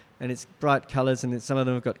bin, and it's bright colours, and some of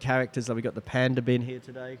them have got characters. Like we got the panda bin here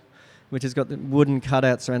today, which has got the wooden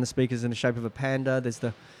cutouts around the speakers in the shape of a panda. There's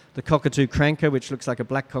the cockatoo cranker, which looks like a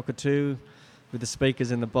black cockatoo, with the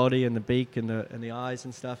speakers in the body and the beak and the eyes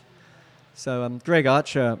and stuff. So Greg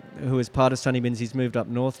Archer, who is part of Sunny Bins, he's moved up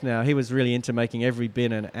north now. He was really into making every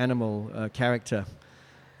bin an animal character.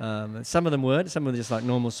 Some of them weren't. Some of them were just like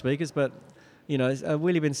normal speakers. But, a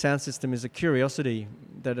wheelie bin sound system is a curiosity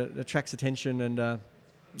that attracts attention,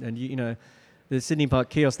 and you know, the Sydney Park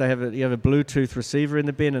kiosk, you have a Bluetooth receiver in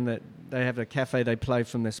the bin, and that they have a cafe, they play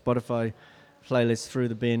from their Spotify playlist through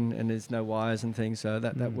the bin, and there's no wires and things, so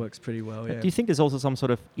that works pretty well. Yeah. Do you think there's also some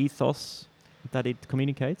sort of ethos that it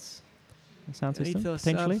communicates, the sound system,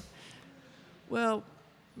 potentially? Well,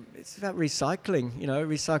 it's about recycling, you know,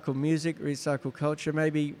 recycle music, recycle culture.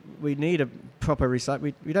 Maybe we need a proper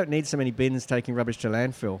recycle. We don't need so many bins taking rubbish to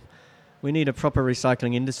landfill. We need a proper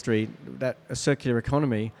recycling industry, a circular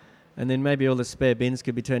economy, and then maybe all the spare bins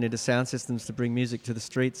could be turned into sound systems to bring music to the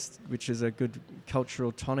streets, which is a good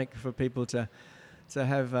cultural tonic for people to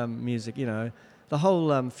have music, you know. The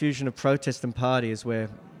whole fusion of protest and party is where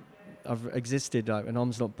I've existed, like in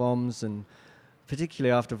Oms Not Bombs, and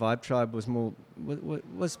particularly after Vibe Tribe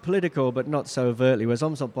was political, but not so overtly, whereas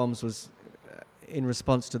Oms Not Bombs was in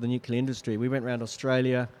response to the nuclear industry. We went around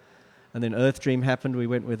Australia, and then Earth Dream happened. We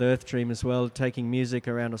went with Earth Dream as well, taking music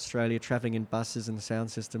around Australia, travelling in buses and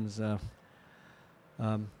sound systems.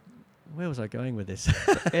 Where was I going with this?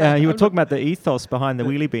 You were talking about the ethos behind the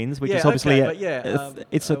wheelie bins, which is obviously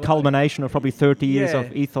it's a culmination of probably 30 years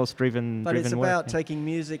of ethos-driven work. But it's about taking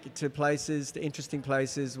music to places, to interesting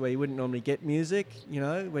places where you wouldn't normally get music, you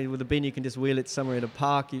know, where with a bin you can just wheel it somewhere in a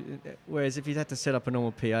park. Whereas if you had to set up a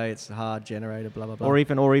normal PA, it's a hard generator, blah, blah, blah. Or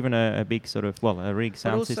even a big sort of, a rig,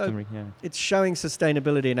 sound system rig. Yeah. It's showing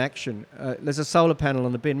sustainability in action. There's a solar panel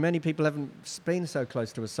on the bin. Many people haven't been so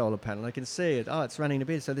close to a solar panel. They can see it. Oh, it's running the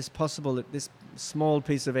bin. So this possible that this small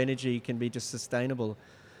piece of energy can be just sustainable,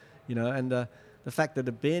 you know, and the fact that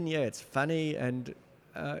the bin, it's funny and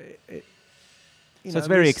it's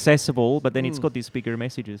very accessible, but then it's got these bigger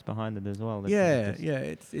messages behind it as well.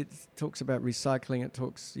 It talks about recycling. It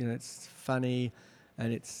talks, you know, it's funny,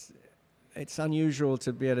 and it's unusual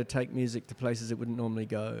to be able to take music to places it wouldn't normally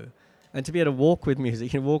go, and to be able to walk with music. You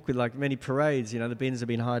can walk with like many parades. You know, the bins have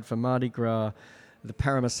been hired for Mardi Gras, the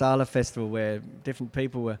Paramasala Festival, where different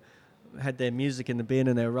people had their music in the bin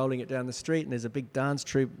and they were rolling it down the street, and there's a big dance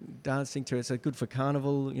troupe dancing to it. So good for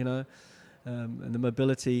carnival, you know, and the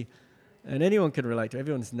mobility. And anyone can relate to it.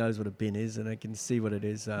 Everyone knows what a bin is and they can see what it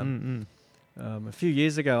is. A few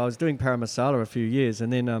years ago, I was doing Paramasala a few years,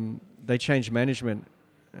 and then they changed management,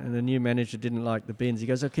 and the new manager didn't like the bins. He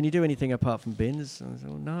goes, "Oh, can you do anything apart from bins?" And I said,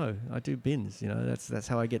 "Well, no, I do bins. You know, that's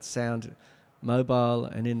how I get sound mobile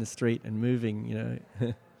and in the street and moving, you know."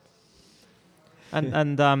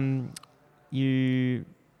 And you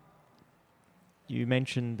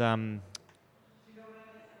mentioned I've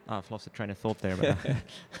lost the train of thought there. But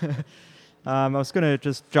I was going to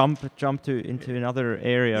just jump into another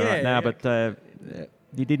area right now, but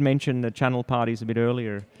you did mention the channel parties a bit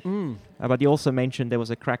earlier. But you also mentioned there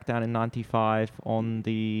was a crackdown in '95 on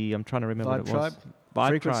the, I'm trying to remember Vibe what it was. Tribe?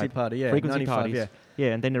 Frequency Party, yeah. Frequency parties. Yeah,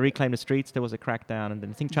 and then to Reclaim the Streets, there was a crackdown, and then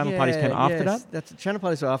I think channel parties came after that. Channel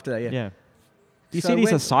parties were after that, yeah. Do you see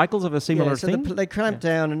these as cycles of a similar thing? They clamped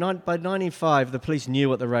down, and by 1995, the police knew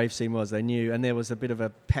what the rave scene was. They knew, and there was a bit of a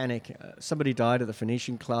panic. Somebody died at the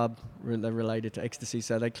Phoenician Club related to ecstasy,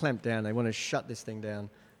 so they clamped down. They want to shut this thing down.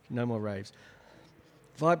 No more raves.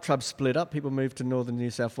 Vibe Tribe split up. People moved to northern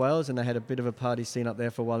New South Wales, and they had a bit of a party scene up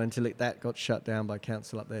there for a while until that got shut down by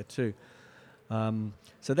council up there too.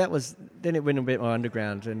 So that was, then it went a bit more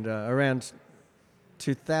underground, and around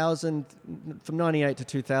 2000, from 98 to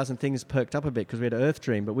 2000, things perked up a bit because we had Earth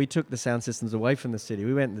Dream, but we took the sound systems away from the city.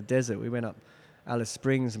 We went in the desert. We went up Alice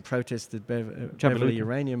Springs and protested Beverly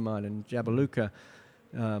Uranium Mine and Jabiluka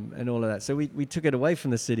and all of that. So we took it away from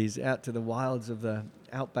the cities out to the wilds of the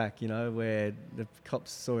outback, you know, where the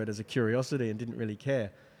cops saw it as a curiosity and didn't really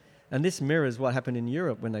care. And this mirrors what happened in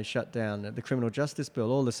Europe when they shut down the criminal justice bill.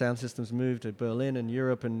 All the sound systems moved to Berlin and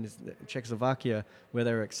Europe and Czechoslovakia where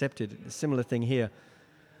they were accepted. A similar thing here.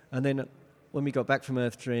 And then when we got back from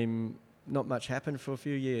Earth Dream, not much happened for a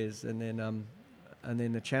few years. And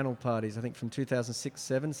then the channel parties, I think from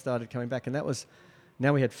 2006-07 started coming back. And that was,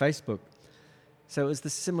 now we had Facebook. So it was the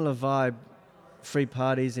similar vibe, free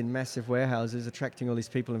parties in massive warehouses, attracting all these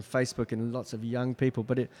people in Facebook and lots of young people.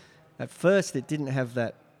 But at first it didn't have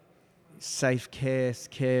that safe care,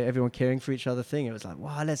 everyone caring for each other thing. It was like,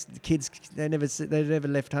 wow, the kids, they'd never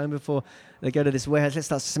left home before. They go to this warehouse, let's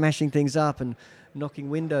start smashing things up and knocking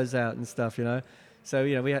windows out and stuff, you know. So,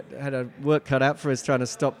 you know, we had a work cut out for us trying to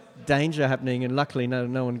stop danger happening, and luckily no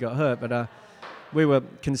one got hurt. But we were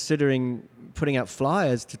considering putting out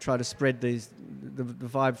flyers to try to spread the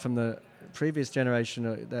vibe from the previous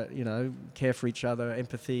generation, that, you know, care for each other,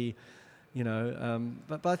 empathy, you know,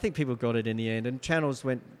 but I think people got it in the end. And channel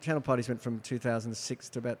parties went from 2006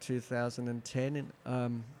 to about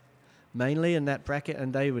 2010, mainly in that bracket,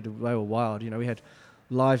 and they were wild. You know, we had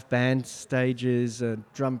live band stages,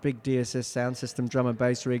 big DSS sound system, drum and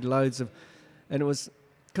bass rig, and it was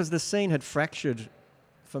because the scene had fractured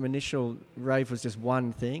from initial rave was just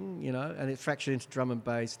one thing, and it fractured into drum and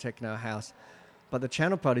bass, techno, house. But the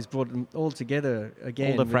channel parties brought them all together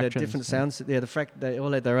again all the with their different sounds. Yeah, they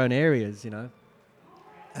all had their own areas,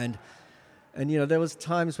 and there was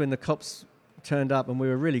times when the cops turned up and we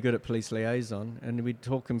were really good at police liaison, and we'd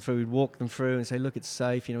talk them through, we'd walk them through and say, look, it's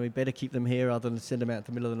safe, we better keep them here rather than send them out in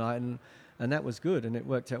the middle of the night, and that was good and it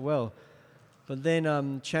worked out well. But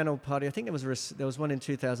then channel party, I think there was one in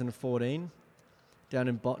 2014 down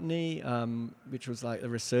in Botany, which was like a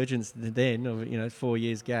resurgence then of 4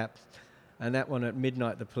 years gap, and that one at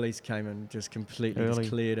midnight the police came and just completely just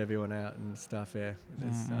cleared everyone out and stuff.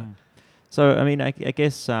 So I mean, I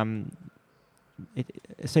guess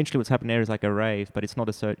essentially what's happened there is like a rave, but it's not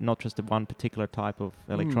just a one particular type of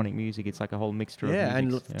electronic music. It's like a whole mixture of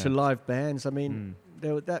music. To live bands. I mean, they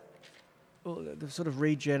sort of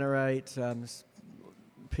regenerate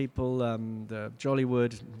people. The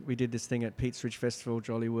Jollywood, we did this thing at Pete's Ridge Festival,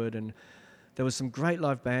 Jollywood, and there was some great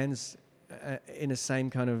live bands in the same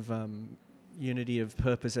kind of unity of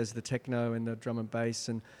purpose as the techno and the drum and bass,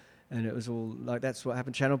 and it was all like, that's what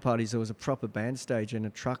happened. Channel parties, there was a proper band stage and a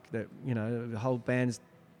truck that, the whole band's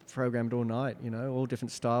programmed all night, all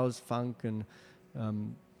different styles, funk and,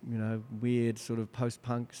 weird sort of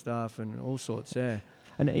post-punk stuff and all sorts, yeah.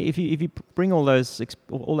 And if you bring all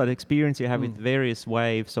that experience you have with various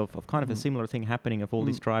waves of kind of a similar thing happening, of all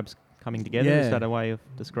these tribes coming together, is that a way of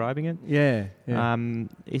describing it? Yeah.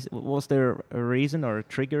 Was there a reason or a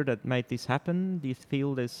trigger that made this happen? Do you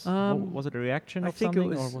feel this? Was it a reaction of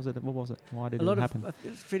something, or what was it? Why did it happen? It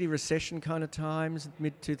was pretty recession kind of times,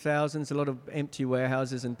 mid 2000s. A lot of empty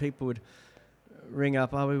warehouses, and people would ring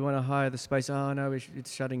up, we want to hire the space. Oh no,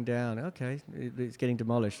 it's shutting down. Okay, it's getting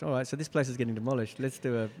demolished. All right, so this place is getting demolished. Let's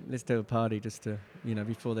do a party just to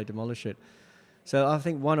before they demolish it. So I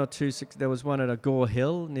think one or two. There was one at Gore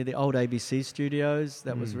Hill near the old ABC studios.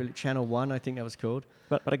 That was really Channel 1, I think that was called.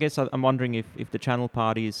 But I guess I'm wondering if the channel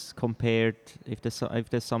parties compared, if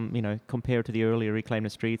there's some compared to the earlier Reclaim the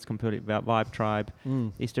Streets, compared to Vibe Tribe,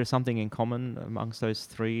 is there something in common amongst those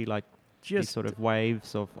three, like these sort of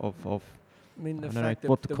waves of I mean, the fact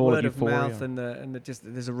that the word of mouth and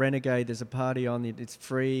there's a Renegade, there's a party on, it's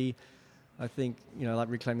free. I think, like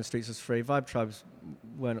Reclaim the Streets was free. Vibe Tribes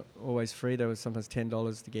weren't always free. There was sometimes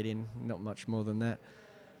 $10 to get in, not much more than that.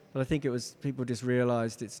 But I think it was, people just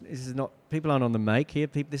realised this is not, people aren't on the make here.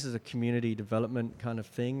 This is a community development kind of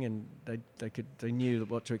thing, and they knew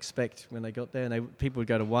what to expect when they got there. And people would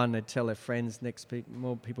go to one, they'd tell their friends,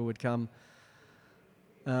 more people would come.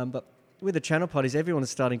 But with the channel parties, everyone is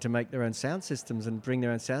starting to make their own sound systems and bring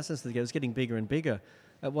their own sound systems together. It's getting bigger and bigger.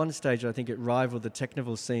 At one stage, I think it rivaled the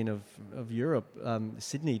Technival scene of Europe,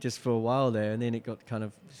 Sydney, just for a while there, and then it got kind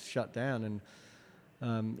of shut down.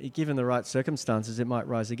 And given the right circumstances, it might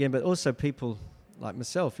rise again. But also people like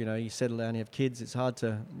myself, you settle down, you have kids, it's hard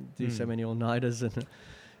to do so many all-nighters. And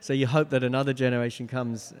so you hope that another generation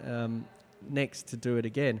comes next to do it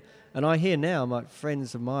again. And I hear now, my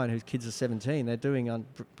friends of mine whose kids are 17, they're doing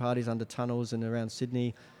parties under tunnels and around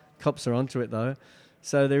Sydney. Cops are onto it, though.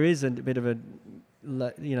 So there is a bit of a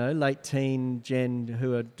late teen gen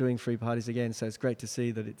who are doing free parties again. So it's great to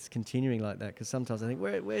see that it's continuing like that, because sometimes I think,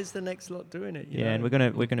 where's the next lot doing it? You know? And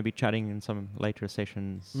we're gonna be chatting in some later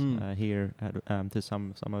sessions here to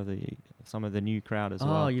some of the new crowd as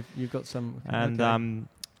well. Oh, you've got some. And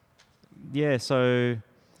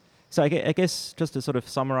So I guess just to sort of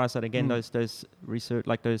summarize that again, those research,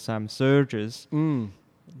 like those surges,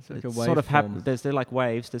 it's like a sort of happen. They're like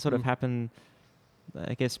waves. They sort of happen.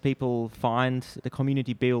 I guess people find the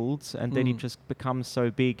community builds, and then it just becomes so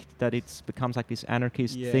big that it becomes like this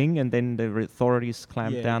anarchist thing, and then the authorities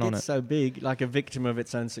clamp down on it. It's so big, like a victim of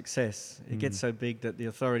its own success. It gets so big that the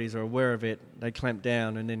authorities are aware of it. They clamp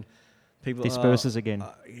down, and then people disperses again.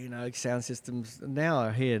 Sound systems now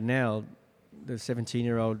are here now. The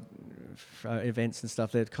 17-year-old events and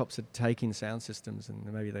stuff, the cops are taking sound systems, and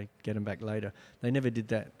maybe they get them back later. They never did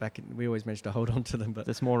that back in, we always managed to hold on to them. But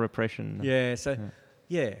there's more repression. I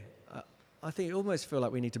think I almost feel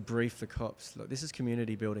like we need to brief the cops. Look, this is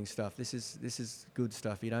community building stuff. This is good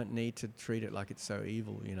stuff. You don't need to treat it like it's so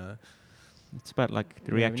evil, It's about like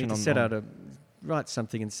the reaction we need to write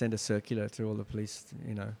something and send a circular to all the police,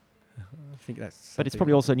 I think that's. But it's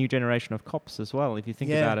probably also a new generation of cops as well, if you think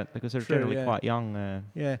about it, because they're generally quite young. I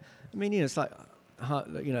mean, it's like,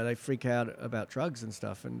 they freak out about drugs and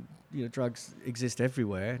stuff, and drugs exist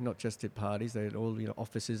everywhere, not just at parties. They're all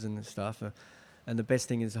offices and stuff. And the best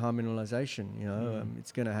thing is harmonization.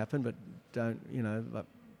 It's going to happen, but don't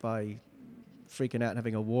by freaking out and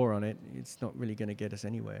having a war on it, it's not really going to get us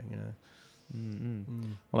anywhere, you know.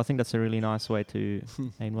 Well, I think that's a really nice way to,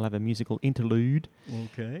 and we'll have a musical interlude.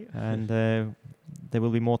 Okay. And there will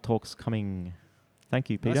be more talks coming. Thank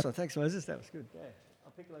you, Peter. Nice one. Thanks, Moses. That was good. Yeah.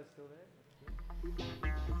 I'll pick those still there.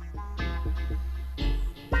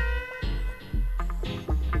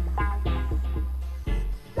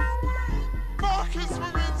 Marcus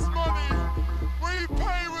Women's money, we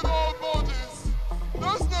pay with our bodies.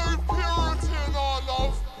 There's no purity in our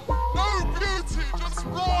love, no beauty, just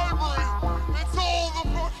bribery. It's all the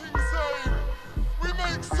fucking same. We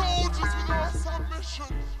make soldiers with our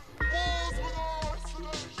submission, wars with our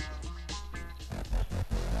isolation.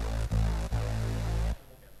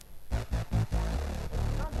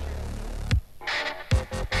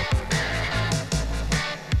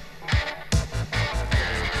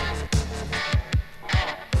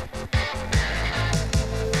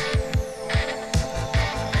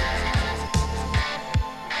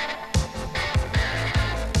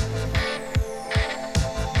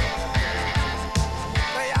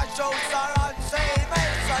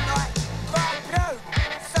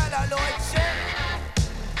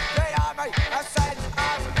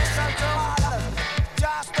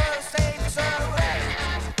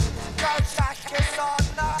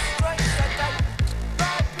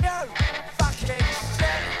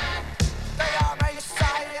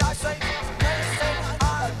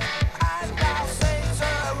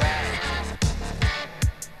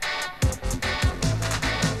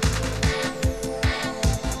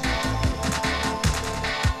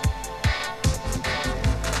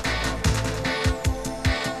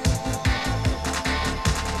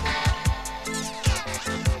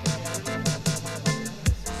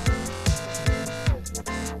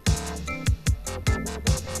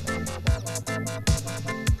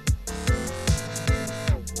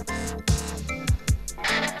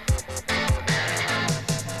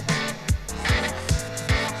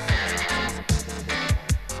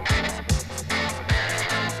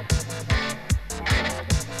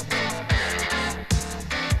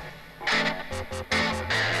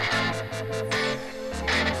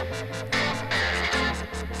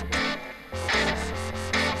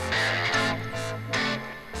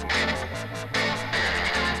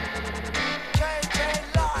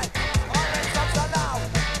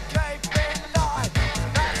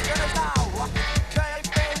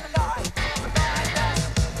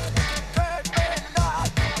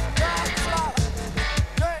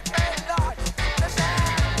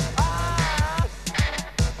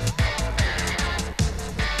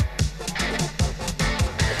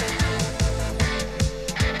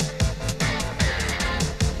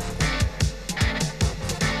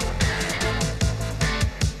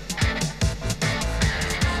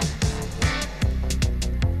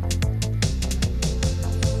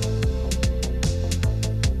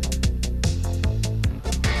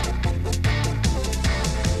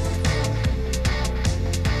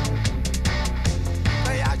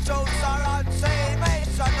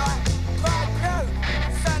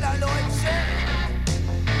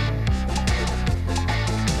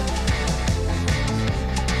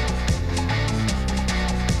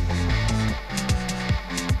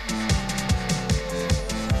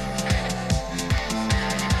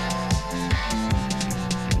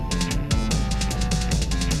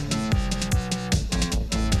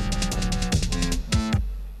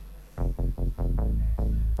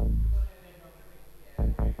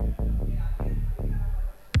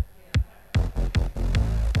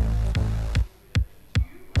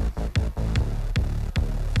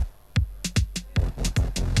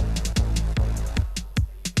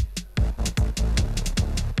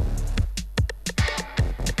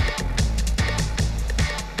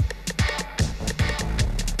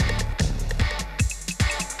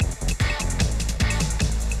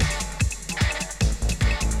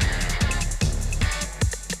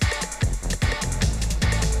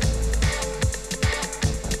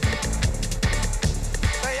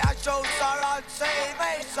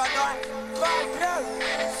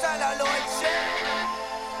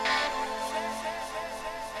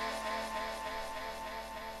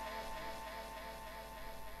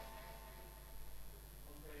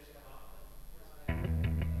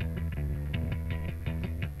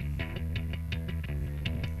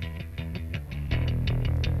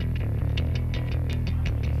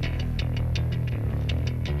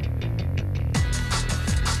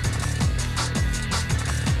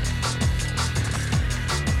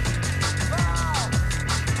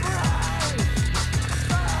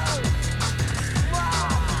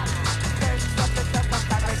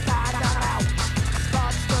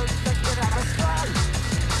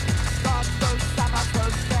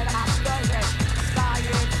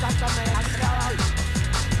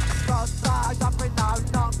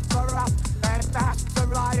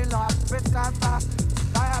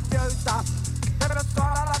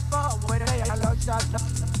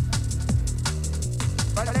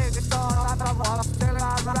 other one still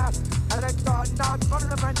around, and they got none from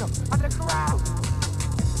the menu and the crowd.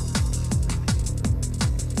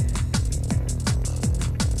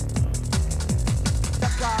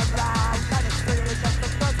 Look around, and it's really just a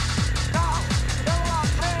good. No, you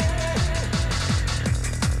want me.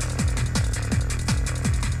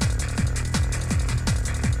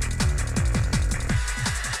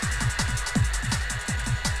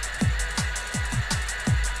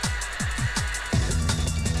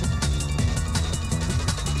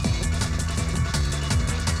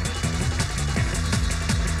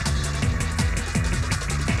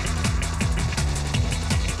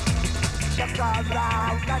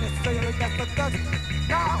 Around and it's really just a good.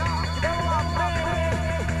 No, you want me.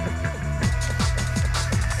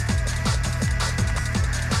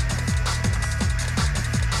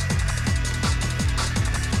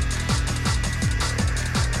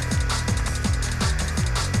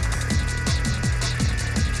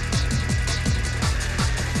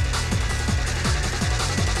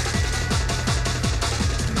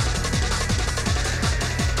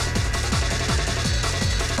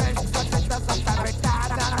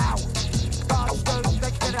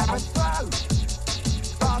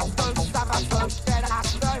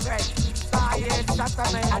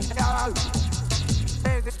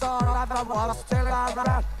 Still around,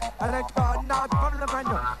 and they got none from the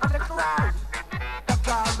menu and the crowd. Look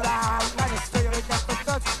around, and it's really just a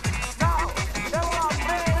good. No, you want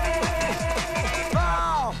me.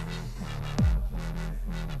 4,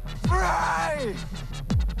 3,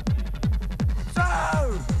 2,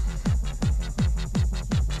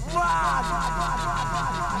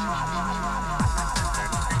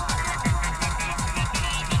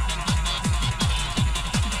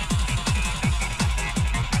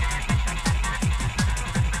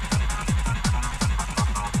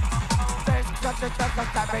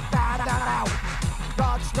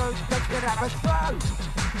 God's too thick to have us through.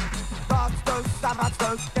 God's too summer to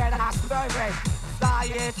get us moving. Say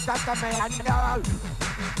it, just to me, I know.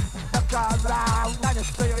 Look around, and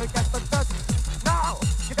it's really just a good.